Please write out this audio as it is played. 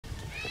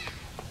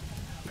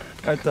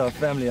All right,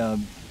 family,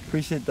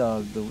 appreciate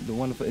the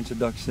wonderful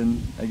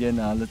introduction. Again,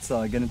 let's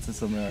get into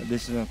some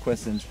additional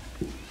questions.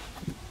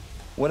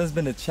 What has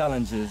been the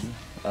challenges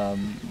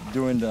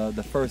during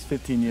the first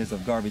 15 years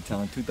of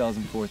GarveyTown,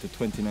 2004 to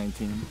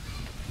 2019?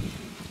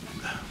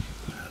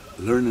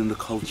 Learning the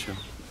culture,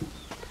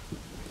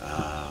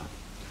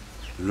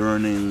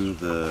 learning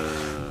the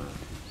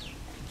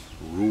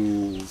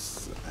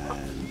rules,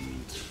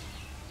 and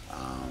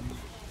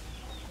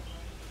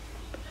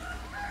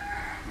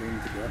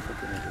learning to be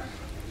African again.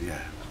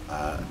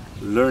 yeah,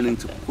 learning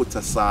to put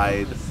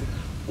aside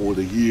all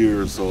the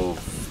years of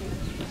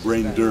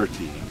brain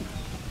dirty.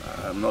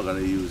 I'm not going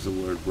to use the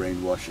word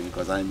brainwashing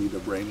because I need a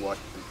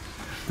brainwashing.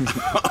 you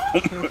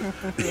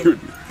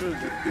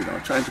know,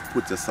 trying to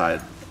put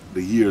aside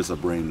the years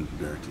of brain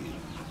dirty,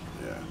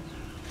 yeah,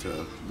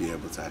 to be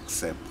able to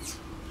accept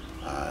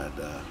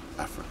the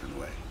African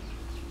way.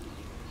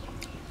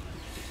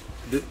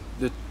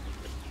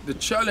 The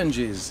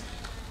challenges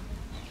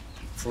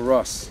for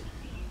us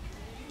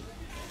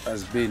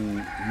has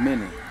been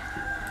many.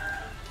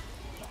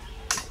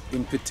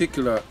 In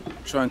particular,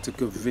 trying to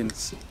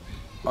convince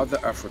other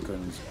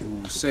Africans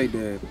who say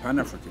they're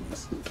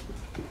Pan-Africanists,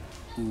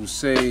 who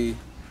say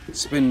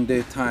spend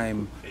their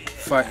time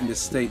fighting the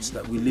states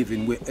that we live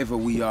in wherever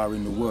we are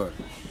in the world.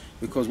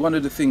 Because one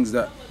of the things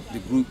that the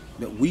group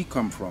that we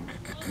come from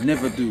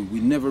never do, we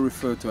never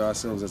refer to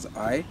ourselves as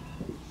I.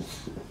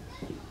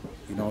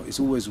 You know, it's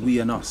always we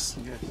and us.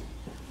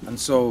 And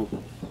so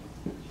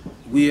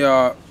we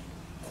are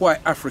quite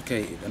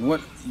Africated. And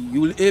what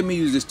you will hear me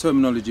use this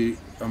terminology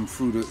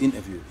through the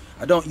interview.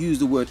 I don't use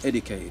the word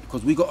educated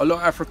because we got a lot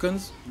of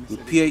Africans with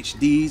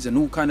PhDs and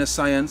all kind of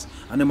science,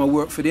 and them I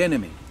work for the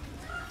enemy.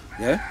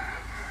 Yeah?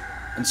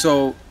 And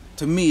so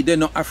to me, they're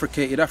not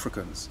Africated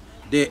Africans.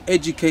 They're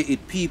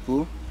educated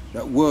people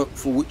that work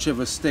for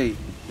whichever state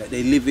that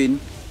they live in,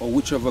 or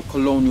whichever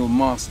colonial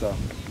master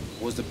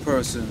was the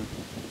person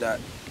that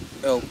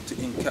helped to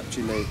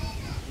encapsulate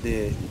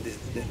their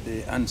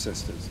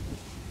ancestors.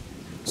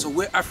 So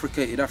we're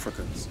Africated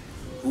Africans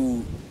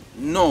who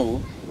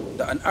know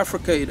that an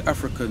Africated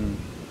African's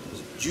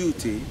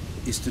duty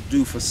is to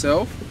do for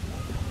self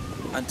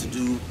and to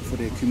do for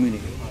their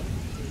community.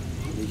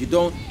 You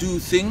don't do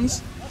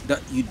things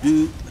that you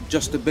do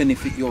just to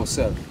benefit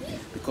yourself,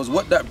 because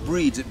what that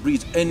breeds, it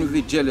breeds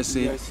envy,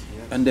 jealousy,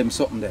 and them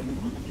something there.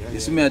 You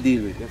see me I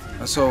deal with.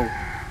 And so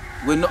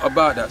we're not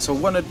about that. So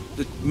one of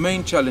the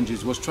main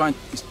challenges was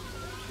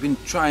been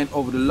trying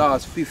over the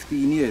last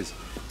 15 years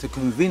to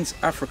convince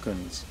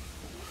Africans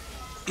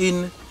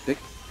in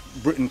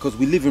Britain, because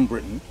we live in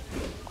Britain,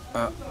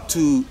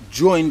 to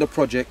join the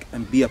project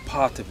and be a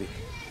part of it.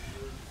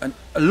 And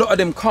a lot of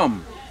them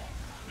come,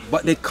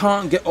 but they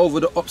can't get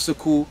over the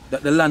obstacle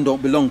that the land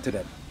don't belong to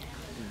them.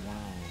 Wow.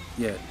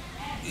 Yeah,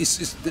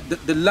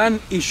 the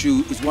land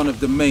issue is one of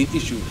the main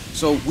issues.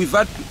 So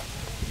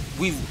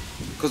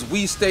because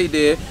we stay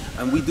there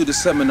and we do the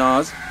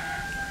seminars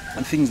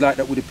and things like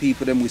that with the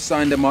people, then we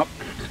sign them up,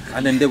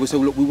 and then they will say,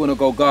 look, we want to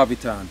go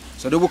Garveytown.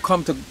 So they will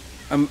come to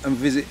and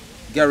visit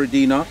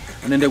Garadina,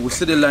 and then they will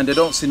see the land, they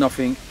don't see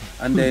nothing,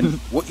 and then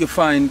what you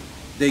find,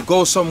 they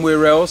go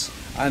somewhere else,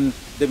 and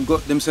them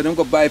say them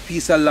go buy a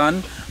piece of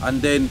land,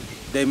 and then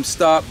them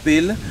start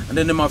bill, and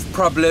then them have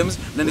problems,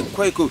 and then the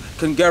Kwaku,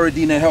 can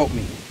Garadina help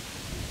me?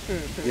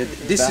 Yeah,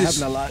 this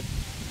is a lot.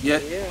 Yeah,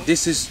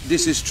 this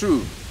is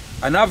true.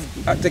 And I've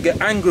had to get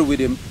angry with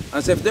him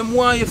and say, if them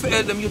want you to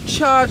help them, you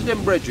charge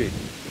them, brethren.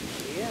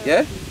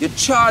 Yeah? You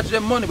charge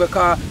them money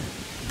because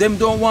them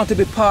don't want to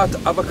be part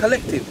of a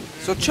collective.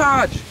 So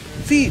charge,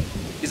 feed.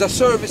 It's a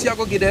service you have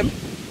to give them.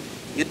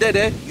 You're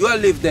there, you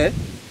live there.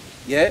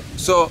 Yeah?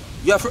 So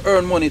you have to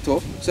earn money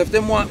too. So if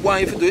them want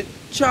you to do it,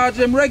 charge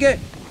them reggae.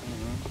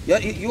 Yeah,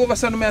 you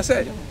understand what I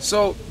say?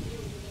 So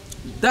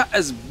that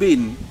has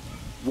been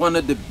one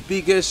of the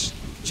biggest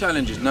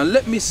challenges. Now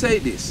let me say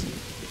this.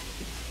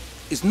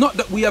 It's not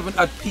that we haven't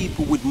had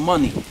people with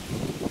money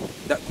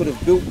that could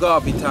have built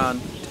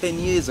Garveytown 10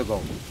 years ago.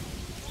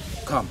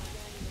 Come.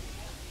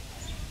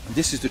 And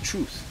this is the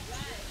truth.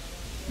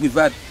 We've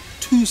had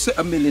 2 set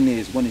of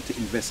millionaires wanting to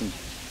invest in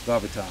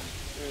Garveytown.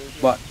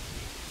 But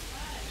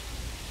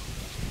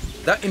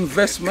that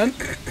investment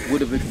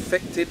would have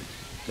affected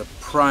the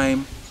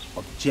prime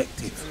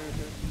objective.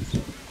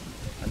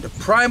 And the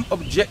prime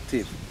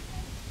objective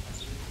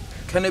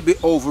cannot be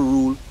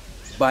overruled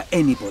by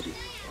anybody.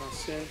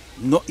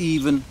 Not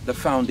even the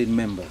founding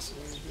members.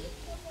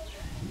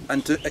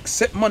 And to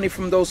accept money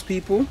from those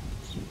people,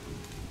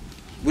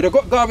 would have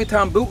got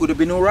Garveytown built, would have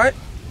been alright,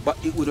 but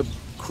it would have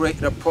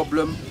created a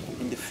problem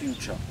in the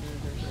future.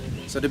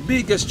 So the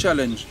biggest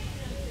challenge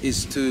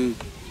is to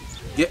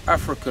get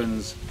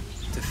Africans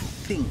to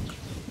think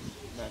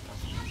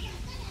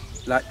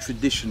like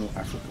traditional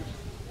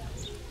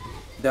Africans.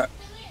 That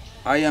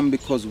I am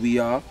because we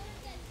are,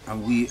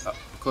 and we are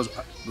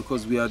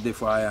because we are,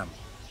 therefore I am.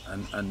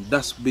 And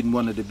that's been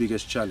one of the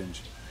biggest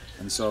challenge.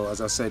 And so,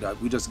 as I said,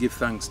 we just give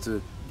thanks to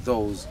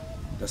those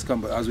that's come.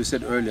 But as we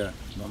said earlier,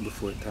 not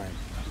before time.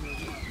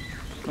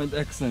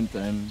 Excellent.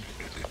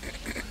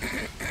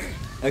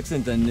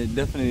 Excellent, and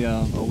definitely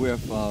aware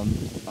of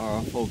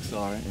our folks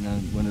are. You know,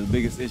 one of the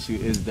biggest issue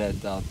is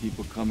that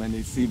people come and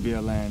they see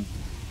bare land,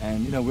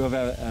 and you know we've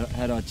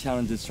had our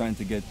challenges trying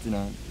to get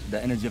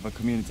the energy of a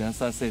community. That's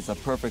why I say it's a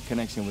perfect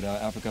connection with our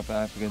Africa for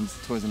Africans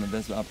tourism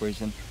investment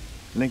operation,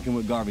 linking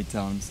with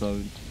GarveyTown. So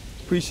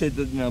appreciate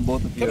the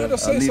both of you. Can I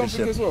just say leadership.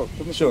 something as well?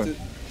 Sure.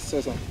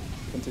 Say something.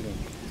 Continue.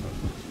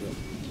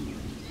 Yeah.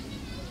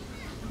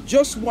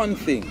 Just one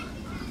thing.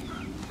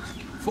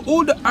 For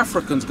all the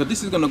Africans, because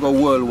this is going to go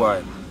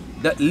worldwide,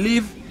 that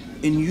live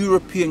in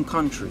European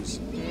countries,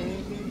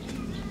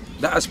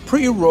 that has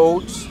pretty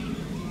roads,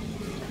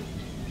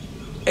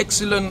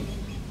 excellent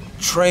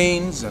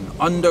trains and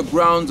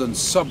undergrounds and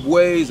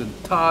subways and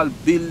tall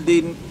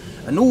building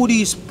and all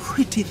these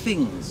pretty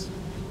things.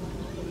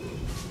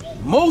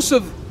 Most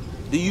of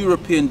the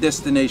European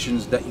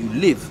destinations that you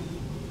live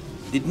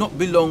did not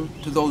belong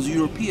to those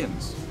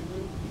Europeans.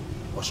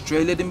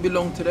 Australia didn't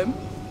belong to them.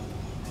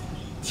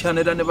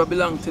 Canada never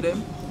belonged to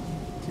them.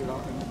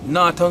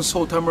 North and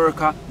South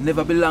America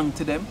never belonged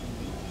to them.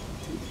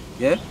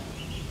 Yeah?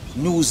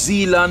 New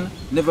Zealand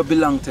never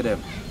belonged to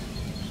them.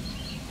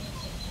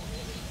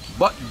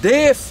 But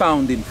their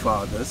founding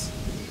fathers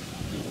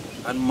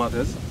and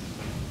mothers,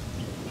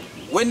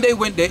 when they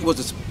went there, it was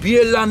just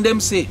bare land them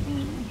say.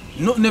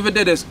 Nothing ever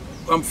did as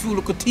full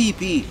of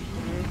TP.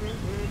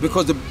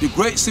 Because the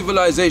great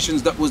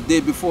civilizations that was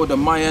there before, the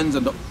Mayans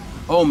and the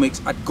Olmecs,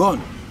 had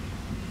gone.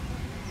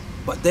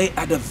 But they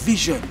had a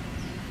vision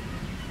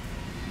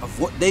of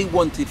what they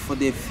wanted for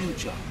their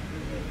future.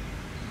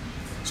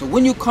 So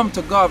when you come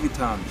to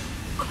GarveyTown,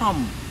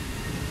 come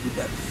with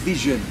that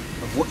vision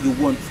of what you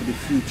want for the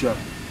future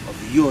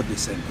of your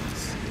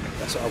descendants.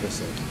 That's what I would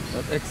say.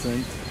 That's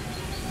excellent.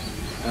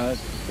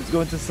 Let's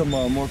go into some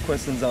more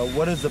questions.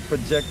 What is the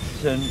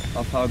projection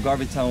of how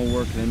GarveyTown will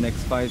work in the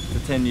next 5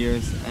 to 10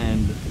 years,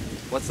 and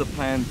what's the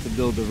plan to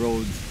build the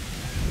roads?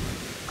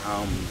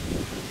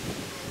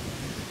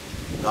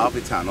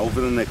 GarveyTown,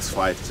 over the next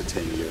 5 to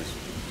 10 years,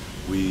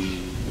 we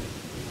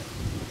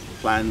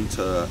plan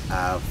to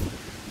have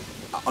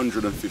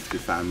 150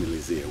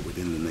 families here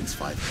within the next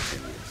 5 to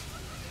 10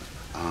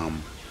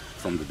 years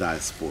from the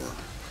diaspora.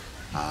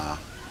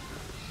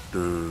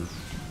 The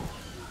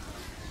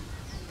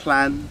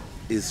plan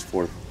is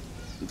for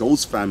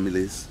those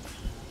families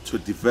to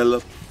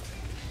develop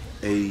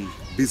a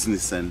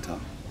business center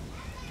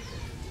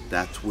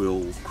that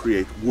will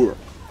create work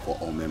for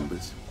our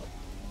members,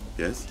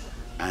 yes,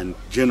 and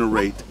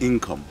generate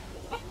income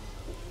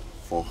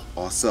for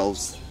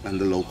ourselves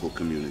and the local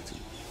community.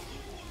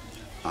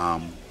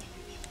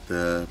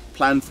 The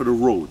plan for the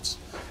roads,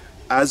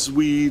 as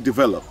we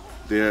develop,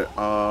 there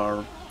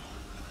are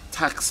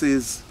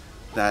taxes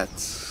that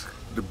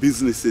the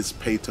businesses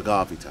pay to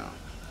GarveyTown.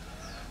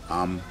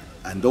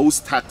 And those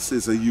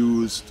taxes are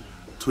used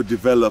to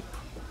develop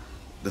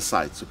the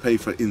sites, to pay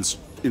for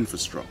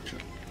infrastructure.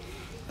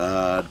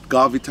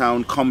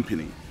 GarveyTown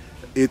company,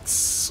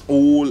 it's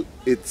all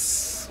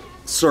its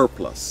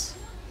surplus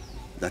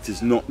that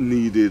is not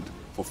needed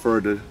for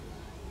further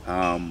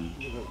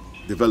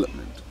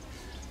development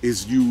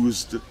is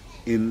used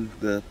in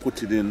the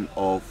putting in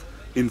of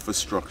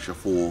infrastructure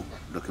for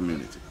the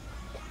community.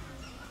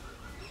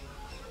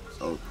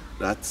 So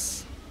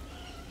that's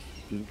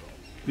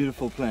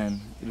beautiful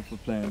plan, beautiful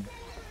plan.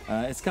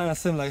 It's kind of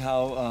similar like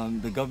how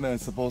the government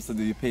is supposed to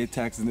do, you pay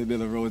taxes and they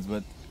build the roads,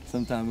 but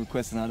sometimes we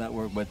question how that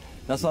works. But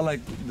that's why I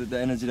like the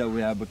energy that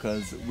we have,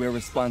 because we're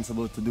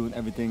responsible to doing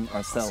everything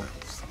ourselves.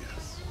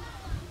 Yes.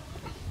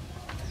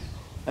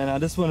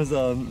 And this one is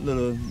a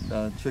little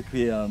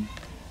tricky.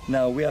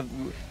 Now we have,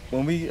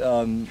 when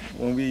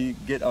we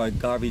get our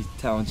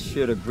GarveyTown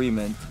shared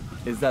agreement,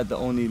 is that the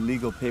only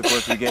legal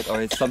paperwork we get,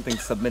 or is something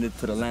submitted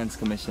to the Lands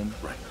Commission?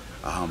 Right.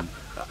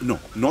 No,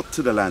 not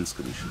to the Lands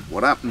Commission.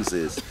 What happens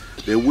is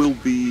there will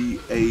be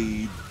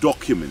a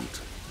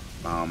document.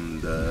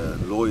 The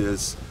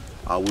lawyers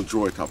will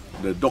draw it up.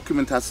 The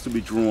document has to be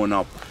drawn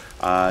up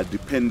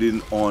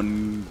depending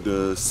on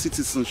the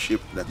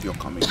citizenship that you're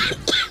coming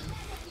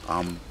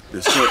with.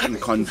 There's certain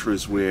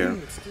countries where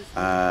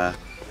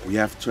we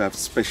have to have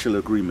special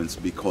agreements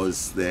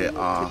because there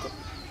are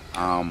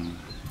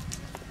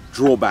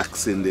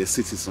drawbacks in their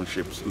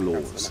citizenship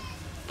laws.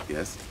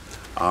 Yes.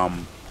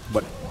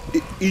 But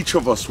each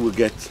of us will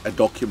get a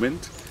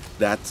document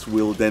that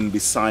will then be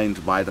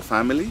signed by the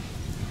family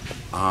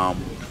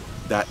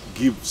that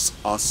gives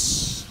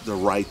us the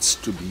rights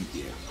to be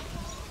here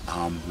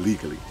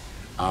legally.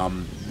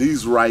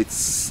 These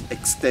rights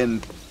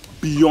extend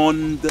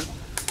beyond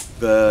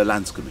the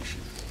Lands Commission,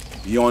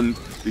 beyond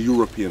the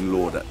European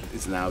law that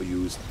is now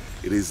used.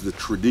 It is the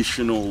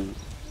traditional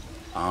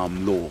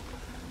law,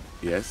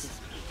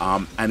 yes,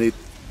 and it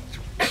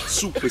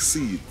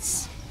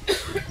supersedes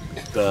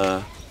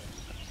the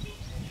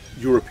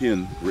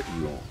European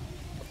written law,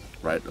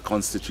 right? The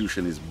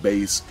Constitution is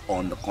based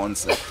on the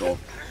concept of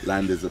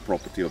land is the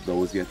property of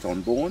those yet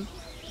unborn,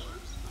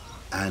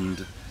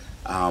 and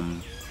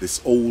this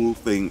whole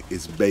thing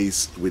is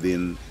based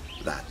within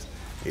that.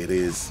 It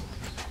is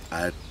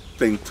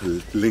thing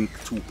to link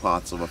two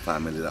parts of a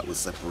family that was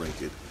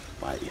separated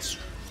by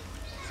history.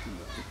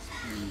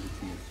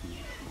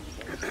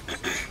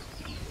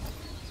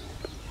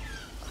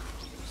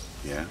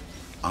 Yeah.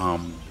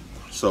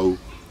 So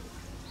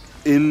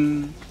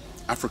in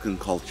African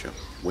culture,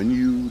 when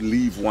you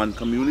leave one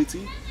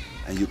community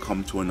and you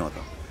come to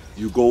another,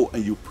 you go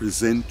and you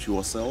present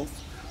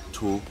yourself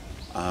to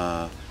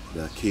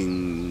the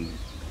king,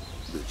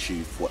 the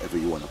chief, whatever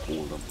you want to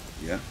call them,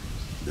 yeah,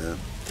 the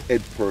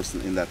head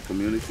person in that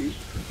community.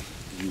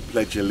 You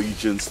pledge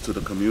allegiance to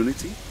the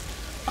community.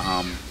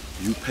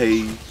 You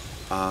pay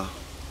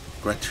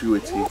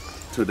gratuity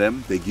to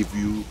them. They give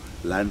you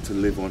land to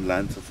live on,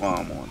 land to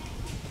farm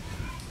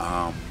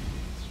on.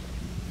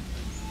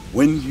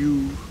 When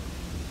you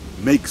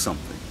make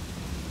something,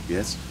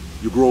 yes,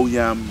 you grow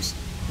yams,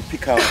 you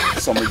pick out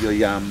some of your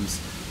yams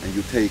and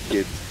you take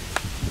it,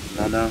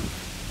 Nana,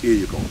 here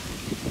you go.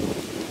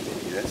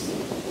 Yes,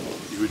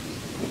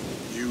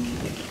 you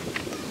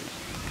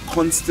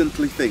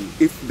constantly think,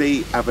 if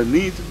they have a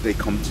need, they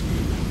come to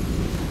you.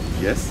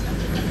 Yes,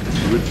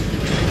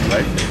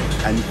 right?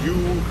 And you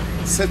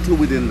settle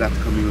within that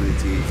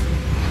community,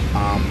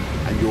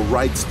 and your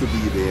rights to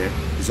be there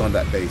is on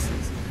that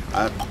basis.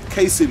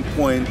 Case in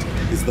point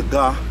is the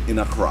Ga in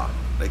Accra.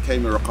 They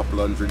came here a couple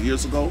hundred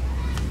years ago,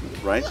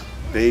 right?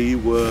 They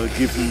were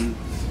given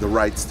the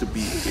rights to be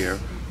here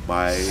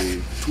by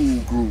two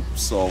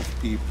groups of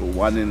people,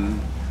 one in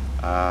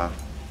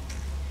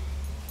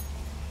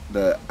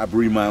the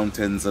Abri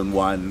Mountains and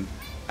one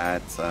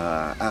at,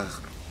 the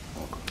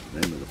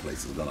name of the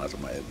place has gone out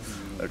of my head.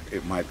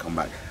 It might come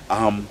back.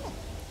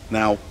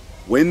 Now,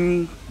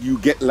 when you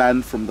get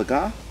land from the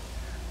Ga,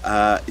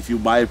 if you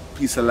buy a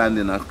piece of land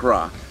in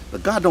Accra, the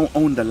Ga don't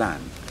own the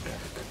land,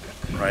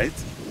 right?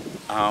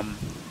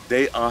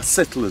 They are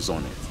settlers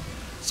on it.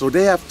 So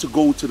they have to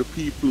go to the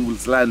people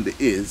whose land it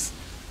is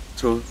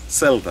to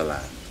sell the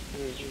land.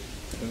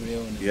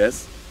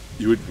 Yes,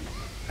 you would be.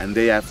 And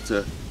they have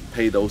to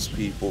pay those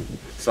people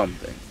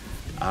something.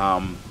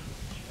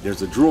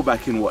 There's a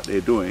drawback in what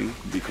they're doing,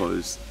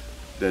 because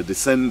the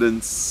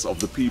descendants of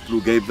the people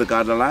who gave the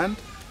Ga the land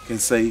can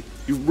say,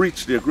 you've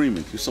breached the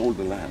agreement, you sold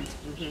the land.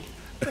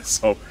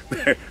 So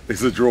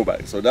there's a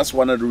drawback. So that's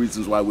one of the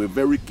reasons why we're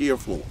very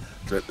careful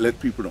to let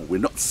people know we're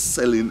not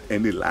selling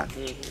any land.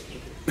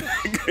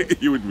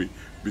 You with me?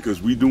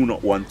 Because we do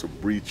not want to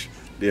breach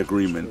the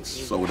agreement,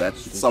 so that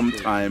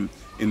sometime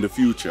in the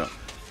future,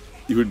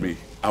 you with me,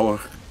 our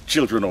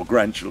children or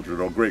grandchildren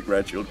or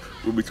great-grandchildren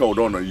will be told,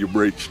 oh no, you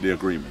breached the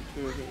agreement.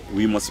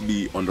 We must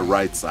be on the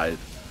right side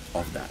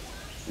of that.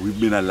 We've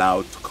been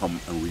allowed to come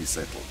and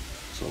resettle.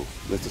 So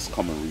let us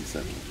come and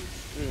resettle.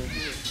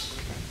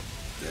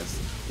 Yes.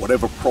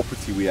 Whatever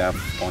property we have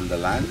on the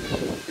land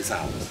is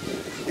ours.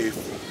 If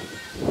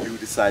you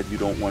decide you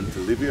don't want to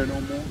live here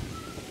no more,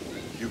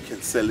 you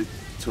can sell it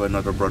to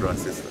another brother and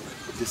sister.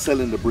 You're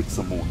selling the bricks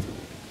and mortar,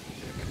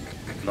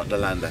 not the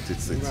land that it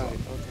sits on.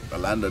 The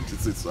land that it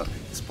sits on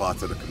is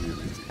part of the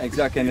community.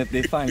 Exactly, and if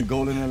they find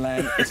gold in the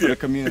land, it's for the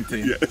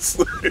community. Yes.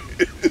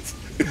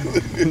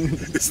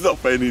 It's not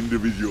for any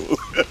individual.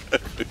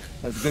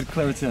 That's good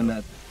clarity on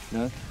that.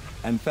 Yeah?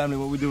 And family,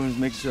 what we're doing is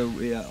make sure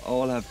we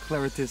all have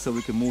clarity so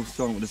we can move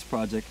strong with this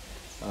project.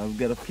 We've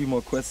got a few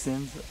more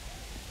questions.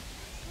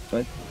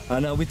 Right?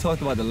 Now we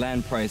talked about the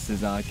land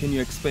prices. Can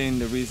you explain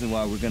the reason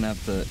why we're going to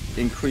have to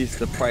increase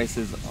the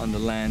prices on the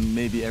land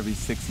maybe every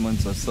 6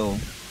 months or so?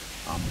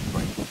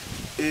 Right.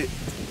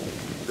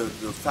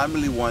 The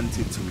family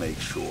wanted to make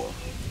sure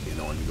in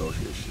our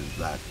negotiations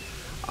that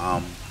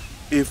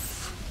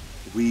if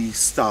we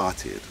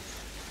started,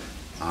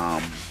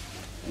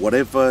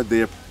 whatever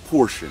their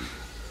portion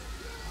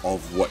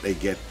of what they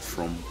get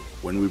from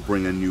when we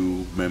bring a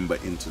new member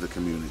into the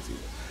community,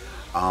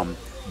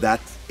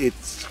 that it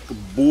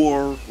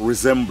bore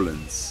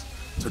resemblance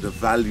to the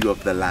value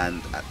of the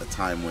land at the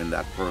time when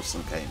that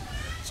person came.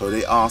 So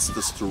they asked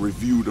us to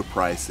review the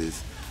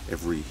prices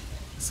every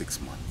 6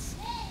 months.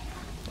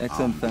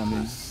 Excellent,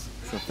 family.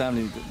 So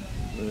family,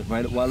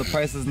 right, while the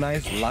price is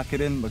nice, lock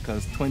it in,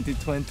 because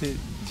 2020,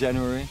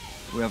 January,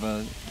 we have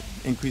a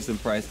increase in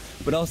price.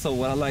 But also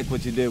what I like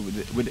what you did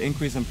with the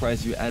increase in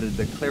price, you added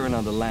the clearing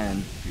of the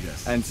land.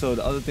 Yes. And so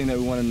the other thing that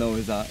we want to know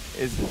is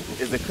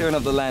the clearing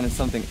of the land is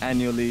something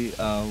annually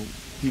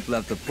people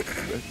have to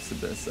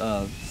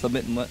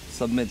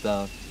submit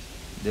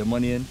their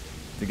money in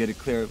to get it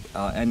cleared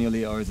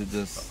annually, or is it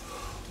just?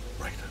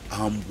 Right.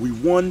 We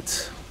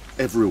want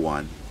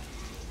everyone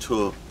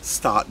to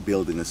start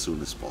building as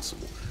soon as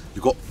possible.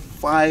 You got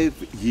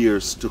 5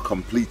 years to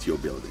complete your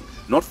building,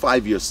 not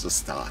 5 years to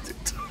start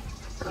it.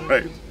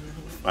 Right,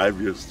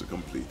 5 years to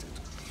complete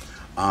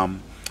it.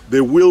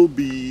 There will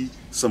be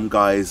some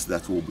guys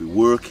that will be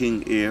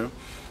working here,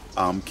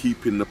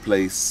 keeping the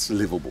place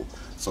livable,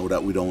 so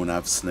that we don't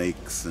have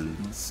snakes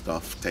and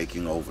stuff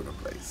taking over the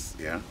place.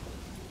 Yeah.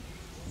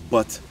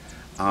 But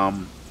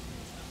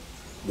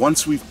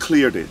once we've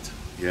cleared it,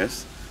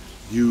 yes,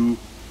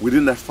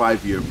 within that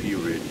 5-year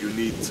period, you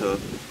need to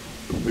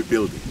be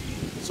building.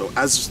 So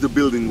as the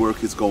building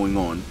work is going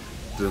on,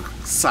 the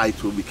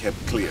site will be kept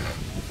clear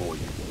for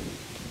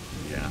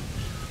you. Yeah.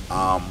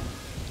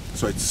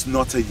 So it's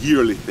not a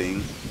yearly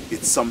thing.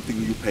 It's something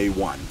you pay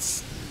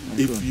once.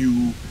 If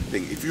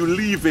you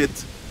leave it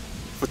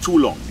for too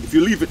long, if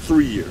you leave it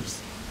 3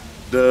 years,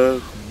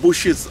 the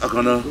bushes are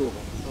gonna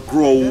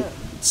grow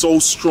so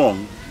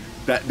strong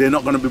that they're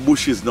not gonna be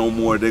bushes no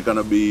more. They're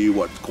gonna be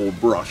what's called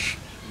brush,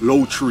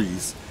 low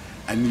trees,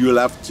 and you'll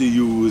have to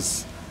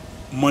use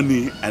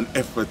money and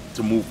effort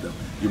to move them.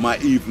 You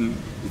might even,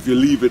 if you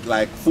leave it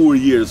like 4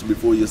 years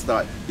before you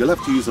start, you'll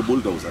have to use a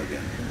bulldozer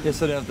again. Yeah,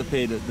 so they have to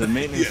pay the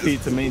maintenance fee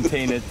to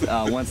maintain it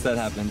once that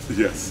happens.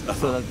 Yes.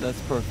 So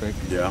that's perfect.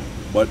 Yeah,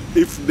 but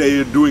if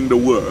they're doing the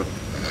work,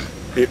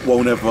 it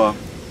won't ever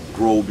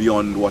grow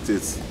beyond what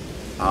is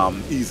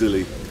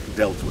easily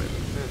dealt with.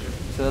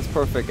 So that's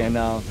perfect. And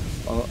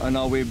on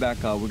our way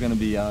back, we're going to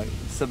be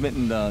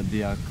submitting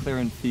the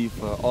clearing fee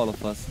for all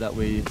of us. That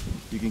way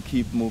you can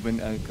keep moving.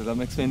 Because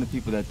I'm explaining to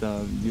people that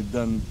you've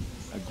done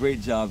a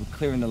great job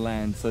clearing the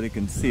land so they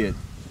can see it.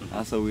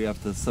 So we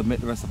have to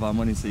submit the rest of our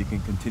money so you can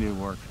continue to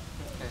work.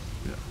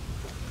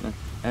 Yeah.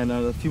 And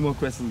a few more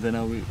questions,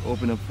 then we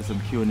open up for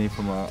some Q&A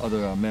from our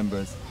other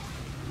members.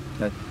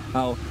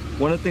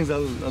 One of the things I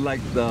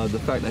like the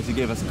fact that you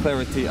gave us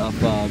clarity of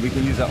we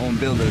can use our own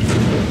builders,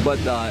 but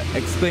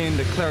explain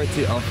the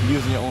clarity of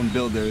using your own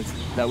builders.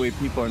 That way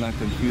people are not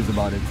confused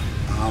about it.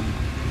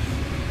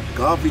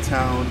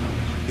 GarveyTown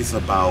is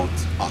about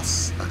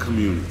us, a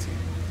community.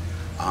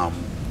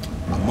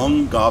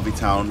 Among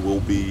GarveyTown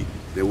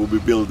there will be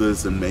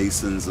builders and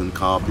masons and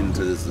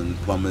carpenters and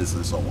plumbers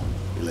and so on,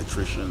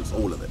 electricians,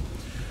 all of it.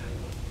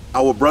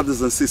 Our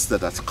brothers and sisters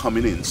that's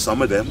coming in,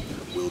 some of them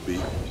will be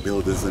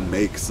builders and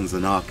masons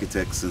and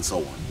architects and so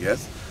on,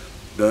 yes?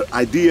 The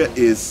idea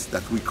is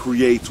that we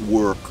create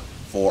work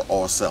for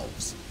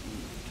ourselves.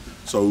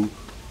 So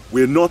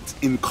we're not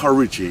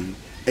encouraging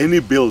any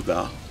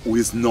builder who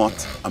is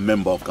not a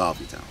member of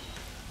GarveyTown,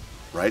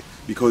 right?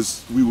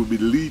 Because we will be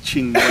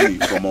leeching money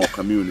from our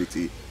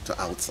community to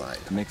outside.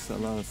 Makes a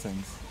lot of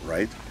sense.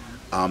 Right?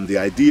 The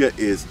idea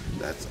is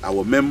that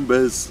our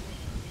members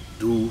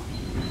do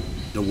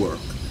the work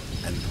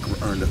and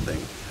earn the thing.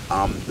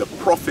 The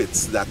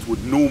profits that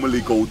would normally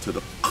go to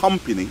the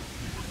company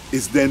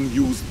is then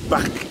used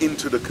back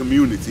into the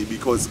community,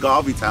 because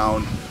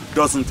GarveyTown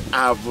doesn't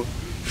have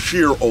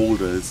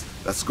shareholders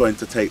that's going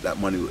to take that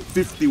money.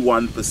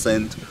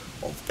 51%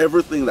 of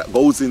everything that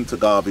goes into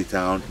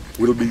GarveyTown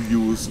will be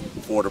used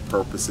for the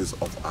purposes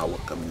of our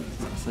community.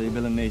 So you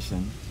build a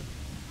nation.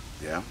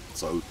 Yeah,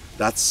 so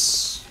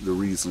that's the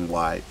reason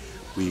why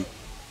we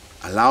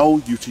allow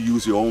you to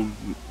use your own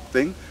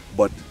thing,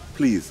 but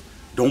please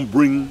don't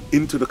bring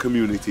into the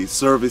community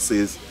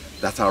services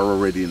that are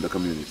already in the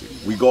community.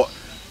 We got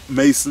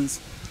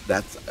masons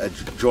that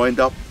joined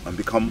up and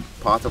become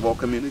part of our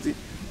community.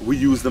 We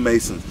use the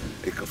masons.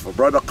 If a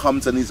brother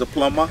comes and he's a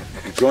plumber,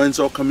 he joins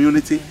our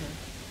community,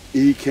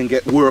 he can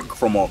get work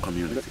from our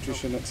community.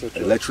 Electrician,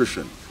 etc.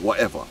 Electrician,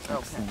 whatever.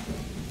 Okay.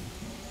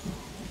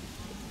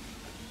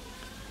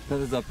 That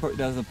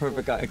is a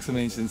perfect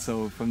explanation.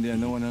 So from there,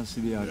 no one else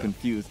should be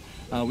confused.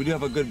 We do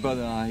have a good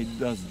brother. He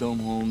does dome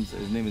homes.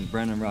 His name is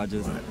Brandon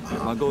Rogers.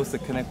 My goal is to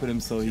connect with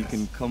him so he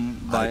can come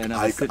by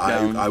and sit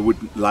down. I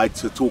would like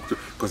to talk to,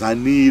 because I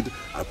need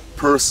a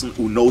person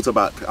who knows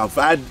about. I've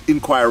had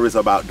inquiries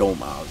about dome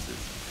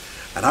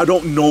houses, and I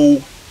don't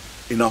know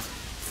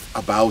enough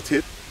about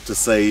it to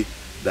say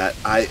that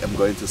I am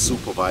going to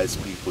supervise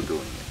people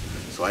doing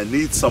it. So I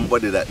need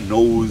somebody that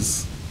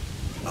knows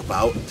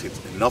about it,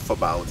 enough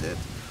about it,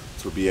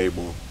 to be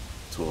able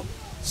to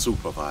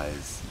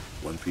supervise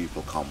when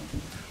people come.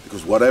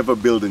 Because whatever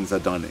buildings are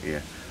done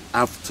here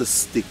have to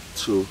stick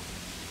to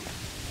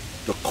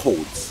the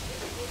codes.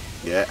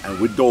 Yeah, and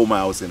with dome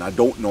housing, I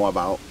don't know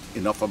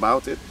enough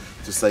about it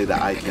to say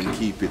that I can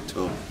keep it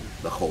to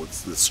the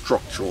codes, the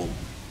structural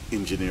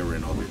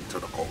engineering of it to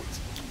the codes.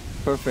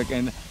 Perfect.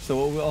 And so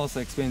what we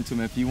also explained to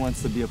him, if he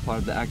wants to be a part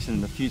of the action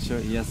in the future,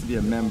 he has to be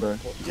a member.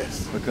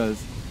 Yes.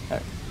 Because,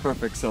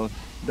 perfect. So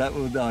that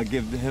would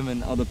give him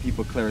and other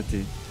people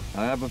clarity.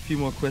 I have a few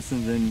more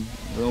questions and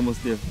we're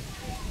almost there.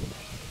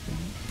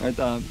 All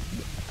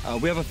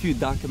right, we have a few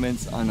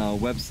documents on our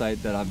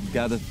website that I've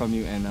gathered from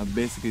you, and I've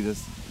basically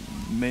just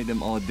made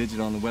them all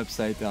digital on the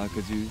website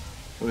because it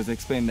was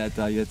explained that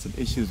you had some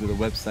issues with the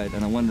website,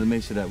 and I wanted to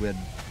make sure that we had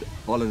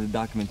all of the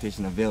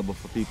documentation available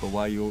for people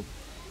while you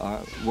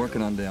are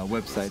working on the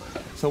website.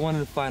 So I wanted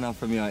to find out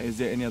from you, is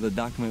there any other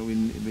document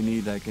we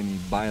need, like any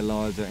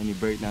bylaws or any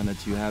breakdown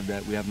that you have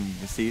that we haven't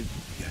received?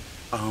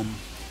 Yeah.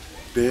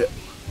 There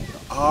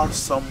are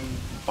some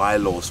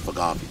bylaws for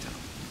GarveyTown.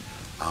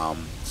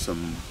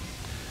 Some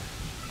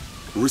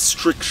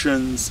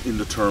restrictions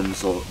in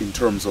terms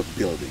of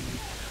building.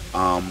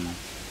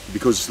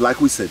 Because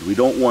like we said, we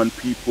don't want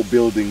people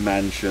building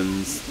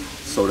mansions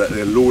so that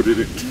they're loaded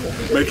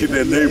it, making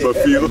their neighbor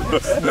feel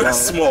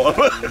small.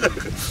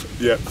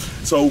 Yeah.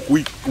 So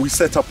we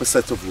set up a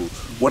set of rules.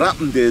 What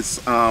happened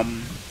is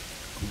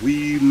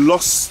we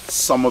lost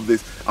some of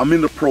this. I'm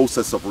in the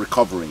process of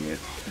recovering it,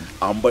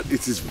 but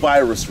it is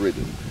virus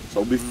ridden.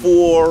 So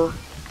before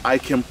I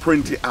can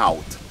print it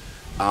out,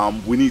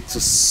 we need to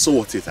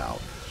sort it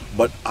out.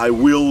 But I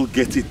will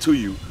get it to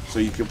you so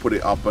you can put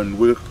it up, and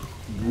we're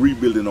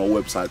rebuilding our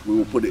website. We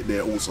will put it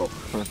there also.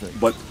 Perfect.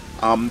 But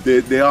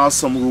there are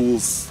some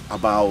rules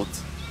about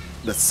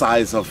the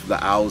size of the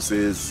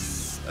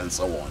houses and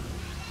so on.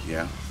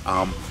 Yeah.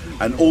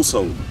 And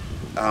also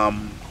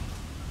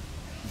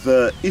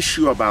the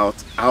issue about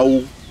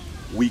how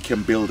we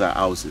can build our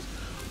houses.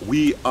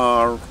 We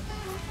are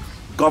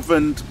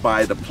governed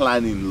by the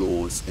planning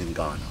laws in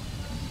Ghana.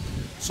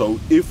 So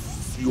if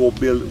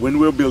when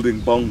we're building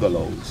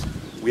bungalows,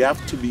 we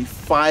have to be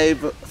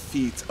 5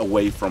 feet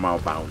away from our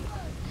boundary.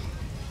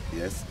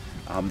 Yes,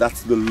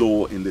 that's the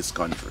law in this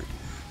country,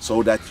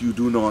 so that you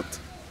do not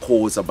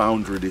cause a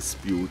boundary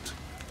dispute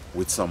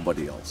with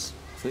somebody else.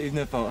 So even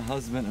if a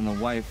husband and a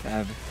wife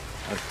have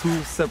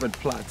 2 separate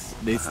plots,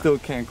 they still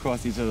can't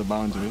cross each other's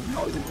boundary.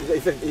 No,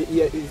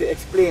 he's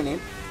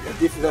explaining that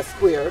this is a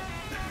square.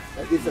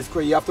 That this is a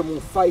square. You have to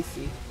move 5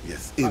 feet.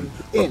 Yes, in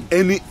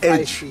any 5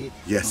 edge. feet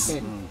Yes.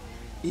 in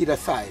either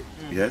side.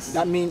 Yes.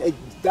 That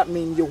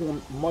means you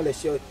won't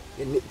molest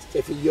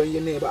if you and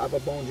your neighbor have a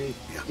boundary.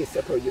 They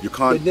separate you. You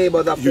can't. The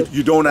neighbors have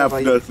You don't have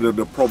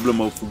the problem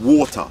of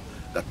water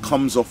that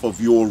comes off of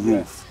your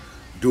roof,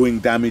 doing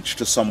damage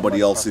to somebody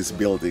else's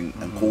building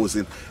and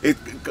causing it.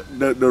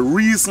 The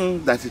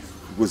reason that it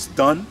was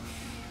done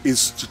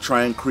is to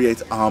try and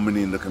create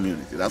harmony in the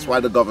community. That's why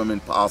the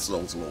government passed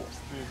those laws.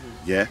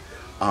 Yeah,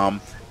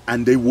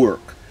 and they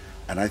work.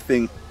 And I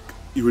think,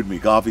 you with me,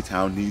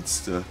 GarveyTown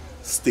needs to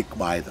stick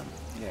by them.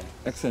 Yeah.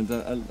 Excellent.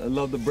 I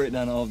love the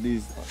breakdown of all of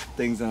these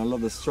things, and I love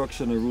the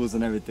structure and the rules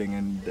and everything,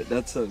 and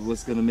that's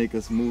what's going to make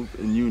us move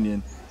in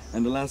union.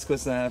 And the last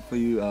question I have for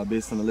you,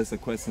 based on the list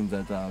of questions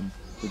that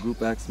the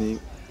group asked me,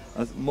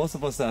 most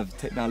of us have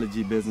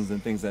technology business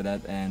and things like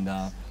that, and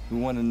we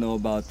want to know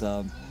about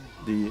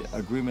the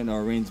agreement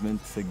or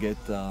arrangement to get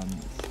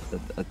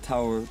a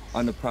tower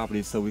on the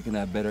property so we can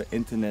have better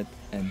internet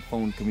and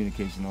phone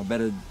communication, or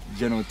better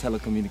general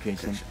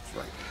telecommunication.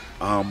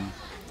 Right.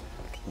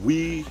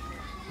 We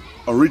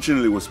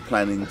originally was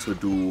planning to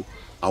do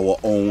our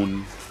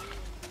own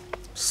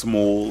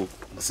small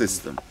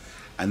system,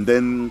 and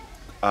then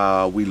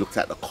we looked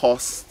at the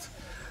cost,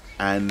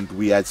 and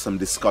we had some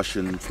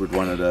discussions with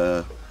one of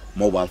the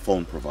mobile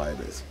phone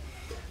providers,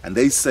 and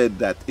they said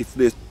that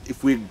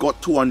if we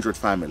got 200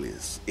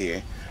 families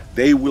here,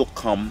 they will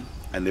come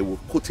and they will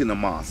put in a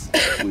mast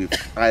with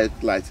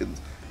highlighted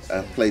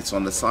plates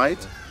on the side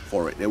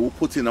for it. They will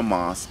put in a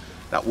mast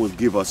that will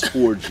give us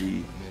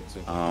 4G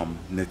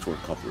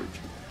network coverage,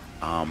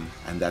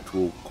 and that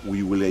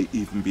we will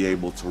even be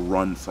able to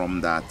run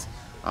from that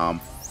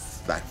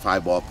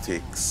fiber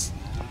optics,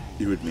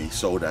 you with me,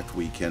 so that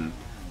we can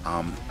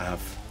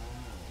have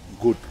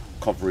good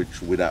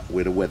coverage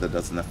where the weather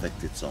doesn't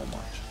affect it so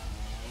much.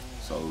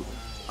 So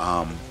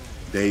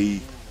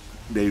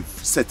they've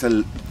set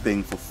a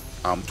thing for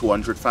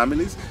 200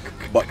 families,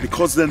 but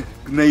because the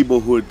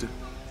neighborhood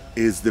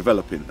is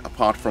developing,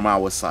 apart from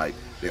our side,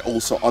 there are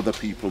also other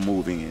people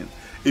moving in.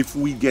 If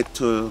we get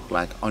to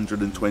like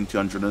 120,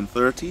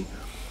 130,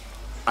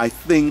 I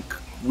think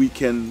we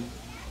can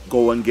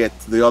go and get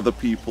the other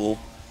people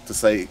to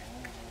say,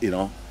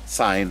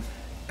 sign,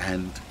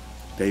 and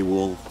they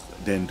will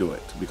then do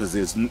it, because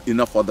there's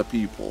enough other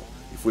people.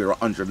 If we're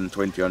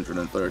 120,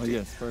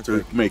 130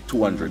 to make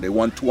 200, they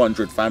want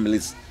 200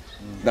 families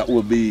that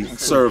will be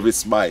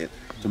serviced by it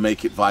to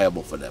make it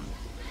viable for them.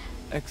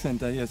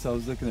 Excellent. Yes, I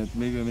was looking at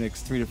maybe in the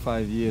next 3 to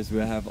 5 years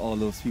we'll have all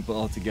those people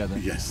all together.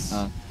 Yes.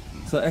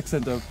 So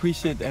excellent. I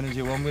appreciate the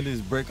energy. What I'm going to do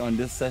is break on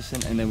this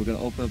session, and then we're going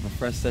to open up a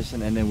fresh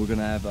session, and then we're going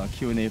to have a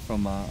Q&A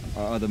from our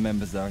other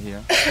members that are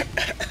here.